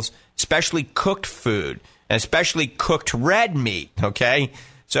meals, especially cooked food, and especially cooked red meat, okay?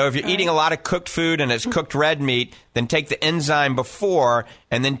 So if you're eating a lot of cooked food and it's cooked red meat, then take the enzyme before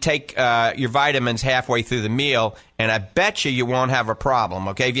and then take your vitamins halfway through the meal, and I bet you won't have a problem,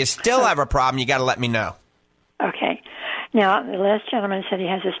 okay? If you still have a problem, you got to let me know. Okay. Now, the last gentleman said he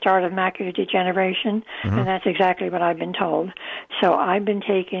has a start of macular degeneration, and that's exactly what I've been told. So I've been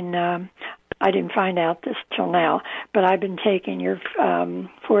taking, I didn't find out this till now, but I've been taking your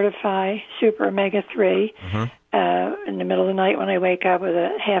Fortify Super Omega-3 in the middle of the night when I wake up with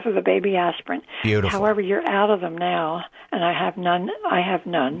a half of a baby aspirin. Beautiful. However, you're out of them now, and I have none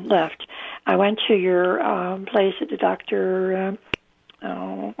left. I went to your place at the doctor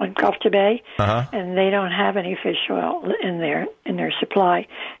on Gulf to Bay, and they don't have any fish oil in their supply.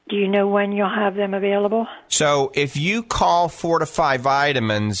 Do you know when you'll have them available? So if you call Fortify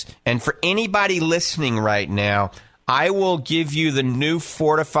Vitamins, and for anybody listening right now, I will give you the new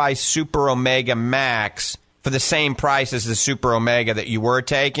Fortify Super Omega Max for the same price as the Super Omega that you were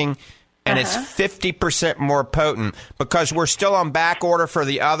taking. And it's 50% more potent because we're still on back order for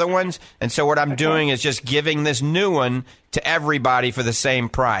the other ones. And so what I'm doing is just giving this new one to everybody for the same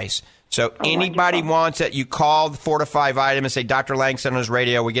price. So anybody wants it, you call the Fortify Vitamins, say Dr. Langston on his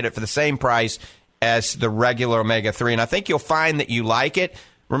radio, we get it for the same price as the regular Omega-3. And I think you'll find that you like it.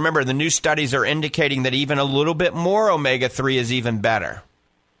 Remember, the new studies are indicating that even a little bit more Omega-3 is even better.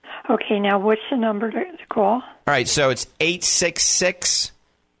 Okay, now what's the number to call? All right, so it's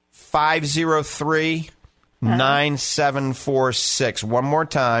 866-503-9746. One more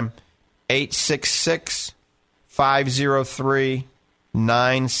time,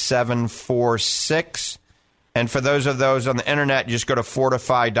 866-503-9746. And for those on the internet, just go to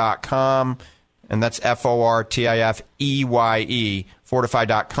fortify.com, and that's Fortifeye,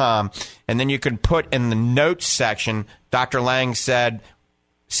 fortify.com. And then you can put in the notes section, Dr. Lang said,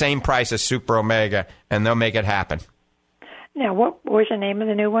 same price as Super Omega, and they'll make it happen. Now, what was the name of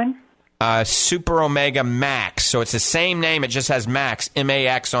the new one? Super Omega Max. So it's the same name. It just has Max,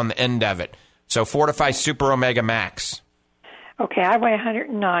 M-A-X on the end of it. So Fortify Super Omega Max. Okay, I weigh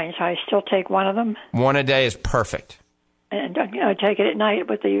 109, so I still take one of them? One a day is perfect. And take it at night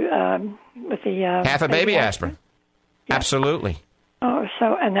with the half a baby aspirin. Yeah. Absolutely. Oh,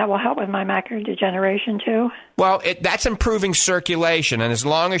 and that will help with my macular degeneration too? Well, that's improving circulation, and as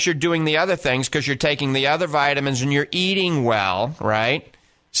long as you're doing the other things, because you're taking the other vitamins and you're eating well, right?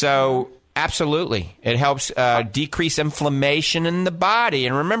 So, absolutely. It helps decrease inflammation in the body.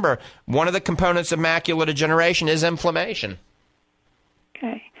 And remember, one of the components of macular degeneration is inflammation.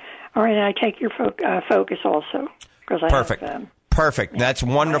 Okay. All right, and I take your Focus also. Perfect. Perfect. That's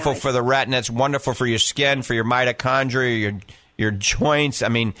wonderful for the retina. It's wonderful for your skin, for your mitochondria, your joints. I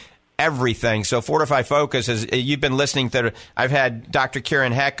mean, everything. So Fortify Focus, you've been listening to, I've had Dr.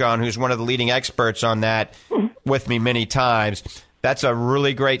 Kieran Heck on, who's one of the leading experts on that with me many times. That's a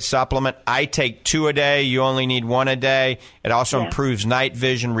really great supplement. I take 2 a day. You only need 1 a day. It also improves night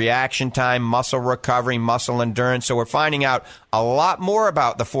vision, reaction time, muscle recovery, muscle endurance. So we're finding out a lot more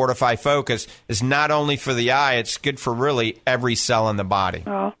about the Fortify Focus. It's not only for the eye, it's good for really every cell in the body.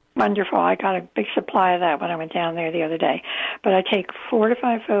 Oh, wonderful. I got a big supply of that when I went down there the other day. But I take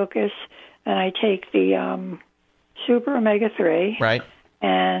Fortify Focus, and I take the Super Omega-3. Right.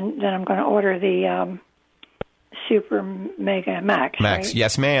 And then I'm going to order the Super Mega Max. Right?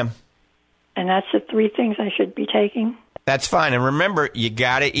 Yes, ma'am. And that's the 3 things I should be taking? That's fine. And remember, you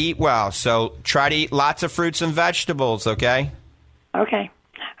got to eat well. So try to eat lots of fruits and vegetables, okay? Okay.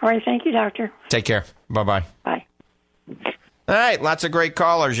 All right. Thank you, doctor. Take care. Bye-bye. Bye. All right. Lots of great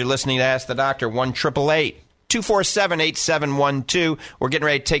callers. You're listening to Ask the Doctor, 1-888-247-8712. We're getting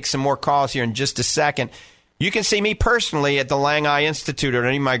ready to take some more calls here in just a second. You can see me personally at the Lang Eye Institute or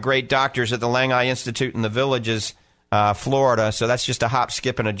any of my great doctors at the Lang Eye Institute in the Villages, Florida. So that's just a hop,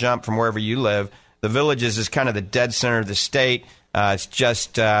 skip, and a jump from wherever you live. The Villages is kind of the dead center of the state. It's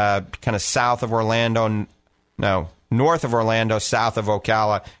just kind of south of Orlando. No, north of Orlando, south of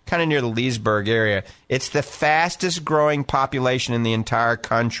Ocala, kind of near the Leesburg area. It's the fastest growing population in the entire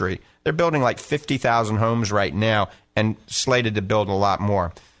country. They're building like 50,000 homes right now and slated to build a lot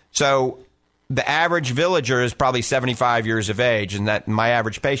more. So the average villager is probably 75 years of age, and that my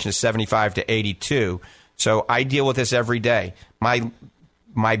average patient is 75 to 82. So I deal with this every day. My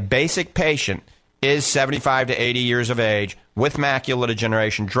basic patient is 75 to 80 years of age with macular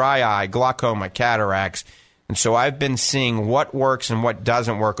degeneration, dry eye, glaucoma, cataracts. And so I've been seeing what works and what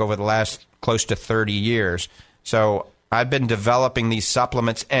doesn't work over the last close to 30 years. So I've been developing these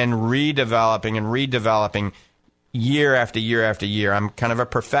supplements and redeveloping year after year after year. I'm kind of a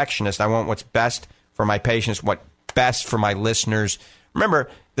perfectionist. I want what's best for my patients, what's best for my listeners. Remember,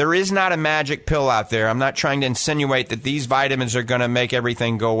 there is not a magic pill out there. I'm not trying to insinuate that these vitamins are going to make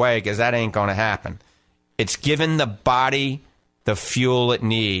everything go away, because that ain't going to happen. It's giving the body the fuel it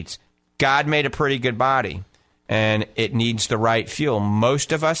needs. God made a pretty good body, and it needs the right fuel.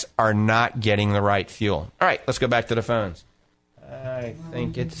 Most of us are not getting the right fuel. All right, let's go back to the phones. I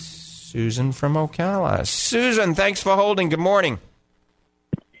think it's Susan from Ocala. Susan, thanks for holding. Good morning.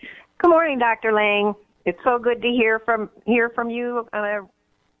 Good morning, Dr. Lang. It's so good to hear from you on a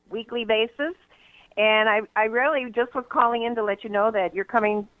weekly basis. And I really just was calling in to let you know that you're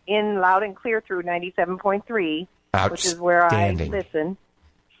coming in loud and clear through 97.3, which is where I listen.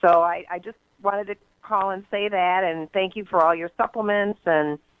 So I just wanted to call and say that, and thank you for all your supplements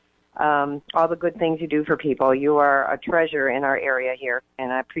and all the good things you do for people. You are a treasure in our area here,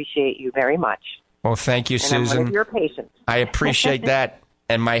 and I appreciate you very much. Well, thank you, Susan. And I'm one of your patients. I appreciate that,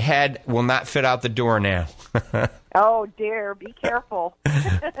 and my head will not fit out the door now. Oh, dear. Be careful.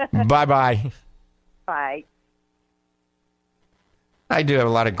 Bye-bye. Bye. I do have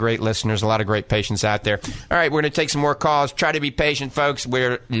a lot of great listeners, a lot of great patients out there. All right, we're going to take some more calls. Try to be patient, folks.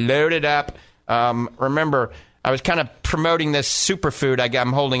 We're loaded up. Remember, I was kind of promoting this superfood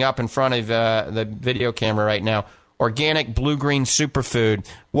I'm holding up in front of the video camera right now. Organic blue-green superfood.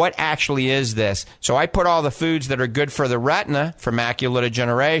 What actually is this? So I put all the foods that are good for the retina, for macular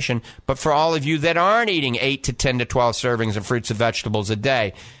degeneration, but for all of you that aren't eating 8 to 10 to 12 servings of fruits and vegetables a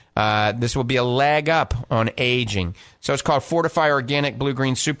day, this will be a leg up on aging. So it's called Fortify Organic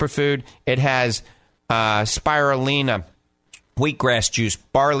Blue-Green Superfood. It has spirulina, wheatgrass juice,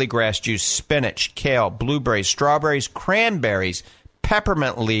 barley grass juice, spinach, kale, blueberries, strawberries, cranberries,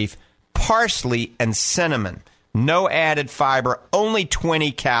 peppermint leaf, parsley, and cinnamon. No added fiber, only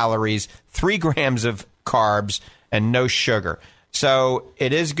 20 calories, 3 grams of carbs, and no sugar. So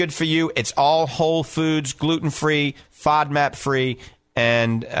it is good for you. It's all whole foods, gluten-free, FODMAP-free,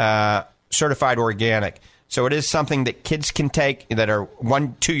 and certified organic. So it is something that kids can take that are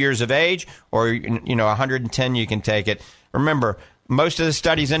 1-2 years of age, or 110 you can take it. Remember, most of the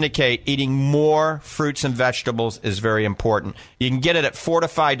studies indicate eating more fruits and vegetables is very important. You can get it at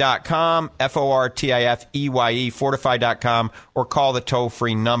Fortify.com, Fortifeye, Fortify.com, or call the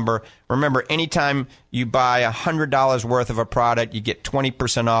toll-free number. Remember, anytime you buy $100 worth of a product, you get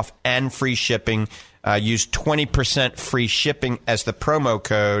 20% off and free shipping. Use 20% free shipping as the promo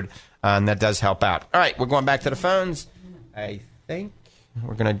code, and that does help out. All right, we're going back to the phones. I think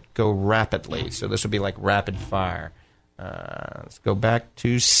we're going to go rapidly, so this will be like rapid fire. Let's go back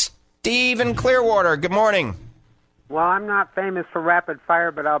to Steve in Clearwater. Good morning. Well, I'm not famous for rapid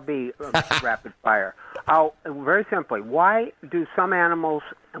fire, but I'll be rapid fire. Very simply, why do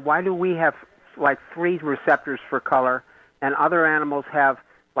we have like 3 receptors for color, and other animals have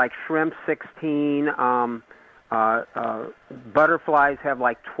like shrimp 16, butterflies have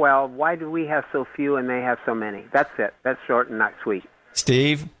like 12. Why do we have so few and they have so many? That's it. That's short and not sweet.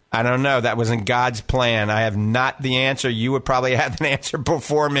 Steve, I don't know. That wasn't God's plan. I have not the answer. You would probably have an answer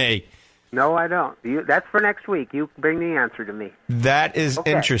before me. No, I don't. That's for next week. You bring the answer to me. That is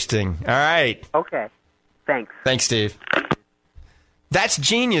interesting. All right. Okay. Thanks. Thanks, Steve. That's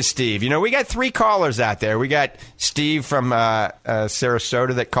genius, Steve. You know, we got 3 callers out there. We got Steve from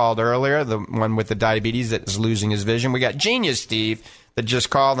Sarasota that called earlier, the one with the diabetes that is losing his vision. We got genius Steve that just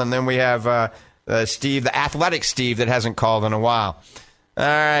called, and then we have Steve, the athletic Steve, that hasn't called in a while. All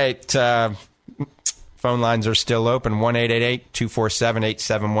right. Phone lines are still open,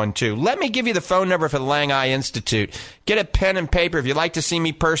 1-888-247-8712. Let me give you the phone number for the Lang Eye Institute. Get a pen and paper if you'd like to see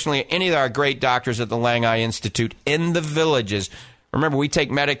me personally, any of our great doctors at the Lang Eye Institute in the Villages. Remember, we take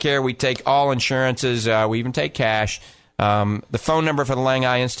Medicare, we take all insurances, we even take cash. The phone number for the Lang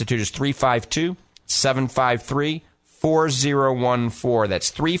Eye Institute is 352-753-4014.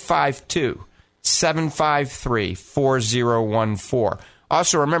 That's 352-753-4014.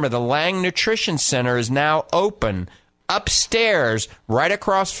 Also, remember, the Lang Nutrition Center is now open upstairs, right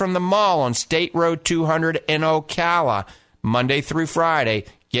across from the mall on State Road 200 in Ocala, Monday through Friday.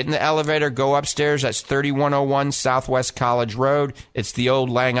 Get in the elevator, go upstairs. That's 3101 Southwest College Road. It's the old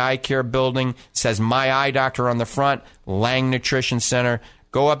Lang Eye Care building. It says My Eye Doctor on the front, Lang Nutrition Center.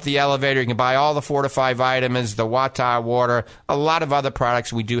 Go up the elevator. You can buy all the Fortify vitamins, the Wata water, a lot of other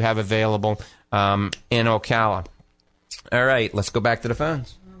products we do have available in Ocala. All right, let's go back to the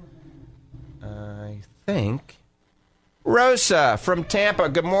phones. I think Rosa from Tampa,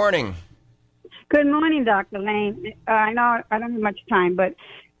 good morning. Good morning, Dr. Lane. I know I don't have much time, but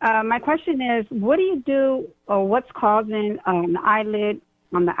my question is, what do you do, or what's causing the eyelid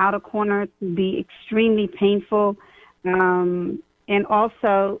on the outer corner to be extremely painful? And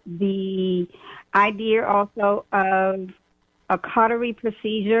also the idea also of a cautery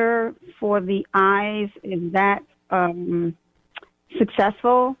procedure for the eyes, is that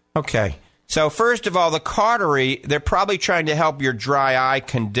successful? Okay. So first of all, the cautery, they're probably trying to help your dry eye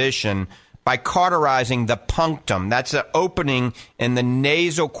condition by cauterizing the punctum. That's an opening in the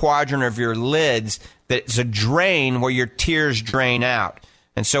nasal quadrant of your lids that's a drain where your tears drain out.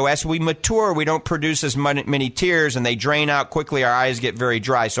 And so as we mature, we don't produce as many tears, and they drain out quickly. Our eyes get very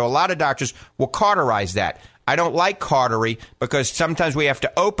dry. So a lot of doctors will cauterize that. I don't like cautery because sometimes we have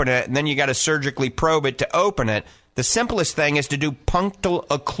to open it, and then you got to surgically probe it to open it. The simplest thing is to do punctal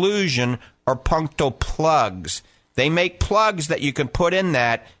occlusion or punctal plugs. They make plugs that you can put in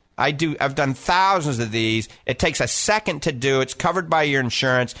that. I've done thousands of these. It takes a second to do. It's covered by your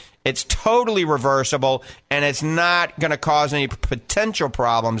insurance. It's totally reversible, and it's not going to cause any potential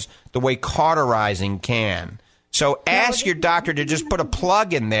problems the way cauterizing can. So ask your doctor to just put a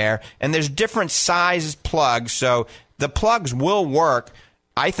plug in there, and there's different size plugs, so the plugs will work,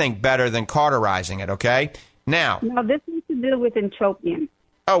 I think, better than cauterizing it, okay? Now, this has to do with entropion.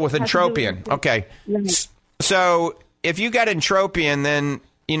 Oh, with entropion. Okay. So if you got entropion, then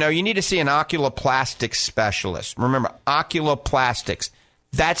you need to see an oculoplastic specialist. Remember, oculoplastics,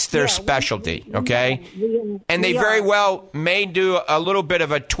 that's their specialty, okay? And they very well may do a little bit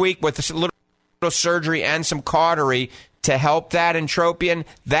of a tweak with a little surgery and some cautery to help that entropion.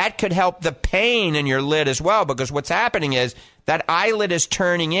 That could help the pain in your lid as well, because what's happening is that eyelid is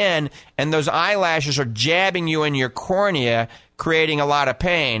turning in, and those eyelashes are jabbing you in your cornea, creating a lot of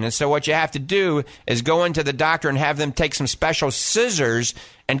pain. And so what you have to do is go into the doctor and have them take some special scissors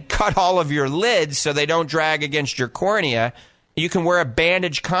and cut all of your lids so they don't drag against your cornea. You can wear a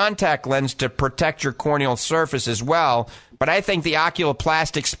bandage contact lens to protect your corneal surface as well. But I think the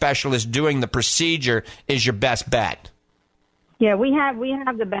oculoplastic specialist doing the procedure is your best bet. Yeah, we have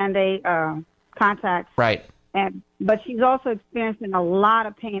the Band-Aid contacts. Right. But she's also experiencing a lot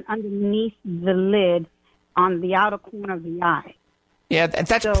of pain underneath the lid on the outer corner of the eye. Yeah,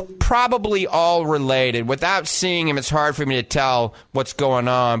 that's probably all related. Without seeing him, it's hard for me to tell what's going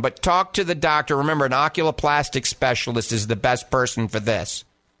on. But talk to the doctor. Remember, an oculoplastic specialist is the best person for this.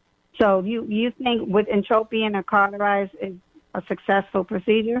 So you think with entropy and a cauterized is a successful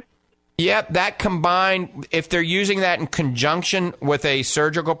procedure? Yep, that combined, if they're using that in conjunction with a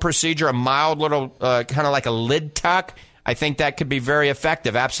surgical procedure, a mild little kind of like a lid tuck, I think that could be very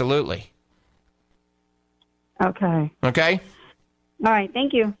effective. Absolutely. Okay. Okay? All right.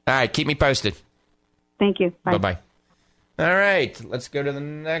 Thank you. All right. Keep me posted. Thank you. Bye. Bye-bye. All right. Let's go to the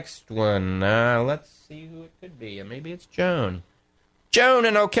next one. Let's see who it could be. Maybe it's Joan. Joan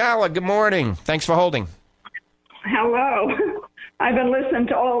in Ocala, good morning. Thanks for holding. Hello. I've been listening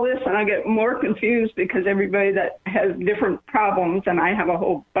to all this, and I get more confused because everybody that has different problems, and I have a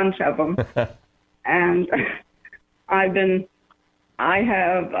whole bunch of them. And I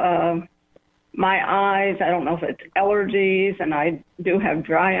have my eyes, I don't know if it's allergies, and I do have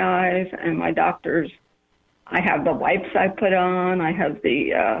dry eyes, and my doctors, I have the wipes I put on, I have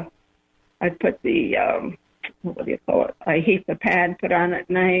the, I put the, what do you call it? I heat the pad put on at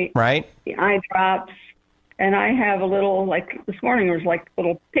night. Right. The eye drops, and I have a little, like this morning there was like a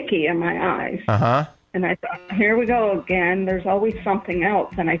little picky in my eyes. Uh-huh. And I thought, here we go again, there's always something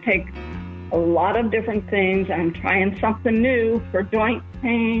else, and I take a lot of different things. I'm trying something new for joint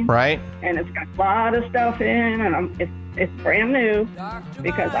pain. Right. And it's got a lot of stuff in, and it's brand new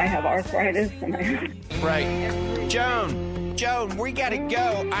because I have arthritis. And Right. Joan, we got to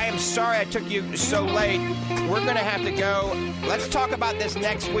go. I am sorry I took you so late. We're going to have to go. Let's talk about this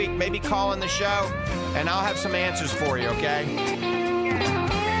next week. Maybe call in the show, and I'll have some answers for you, okay?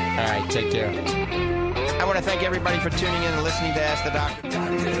 All right, take care. I want to thank everybody for tuning in and listening to Ask the Doctor.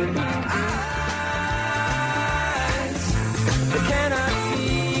 But can I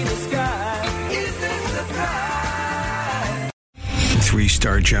see the sky? Is this the prize?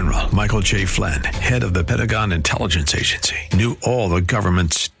 3-star General Michael J. Flynn, head of the Pentagon Intelligence Agency, knew all the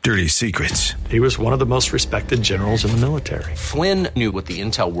government's dirty secrets. He was one of the most respected generals in the military. Flynn knew what the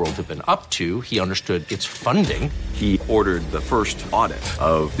intel world had been up to. He understood its funding. He ordered the first audit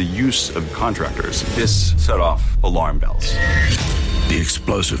of the use of contractors. This set off alarm bells. The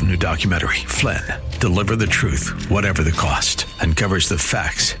explosive new documentary, Flynn, Deliver the Truth, Whatever the Cost, uncovers the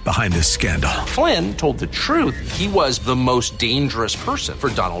facts behind this scandal. Flynn told the truth. He was the most dangerous person for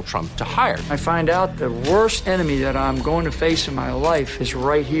Donald Trump to hire. I find out the worst enemy that I'm going to face in my life is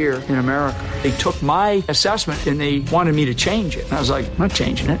right here in America. They took my assessment and they wanted me to change it. And I was like, I'm not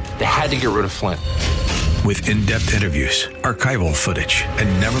changing it. They had to get rid of Flynn. With in-depth interviews, archival footage,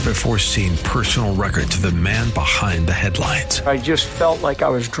 and never-before-seen personal records of the man behind the headlines. I just felt like I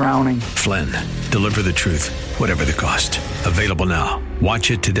was drowning. Flynn, Deliver the Truth, Whatever the Cost. Available now.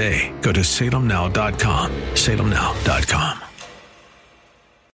 Watch it today. Go to salemnow.com. salemnow.com.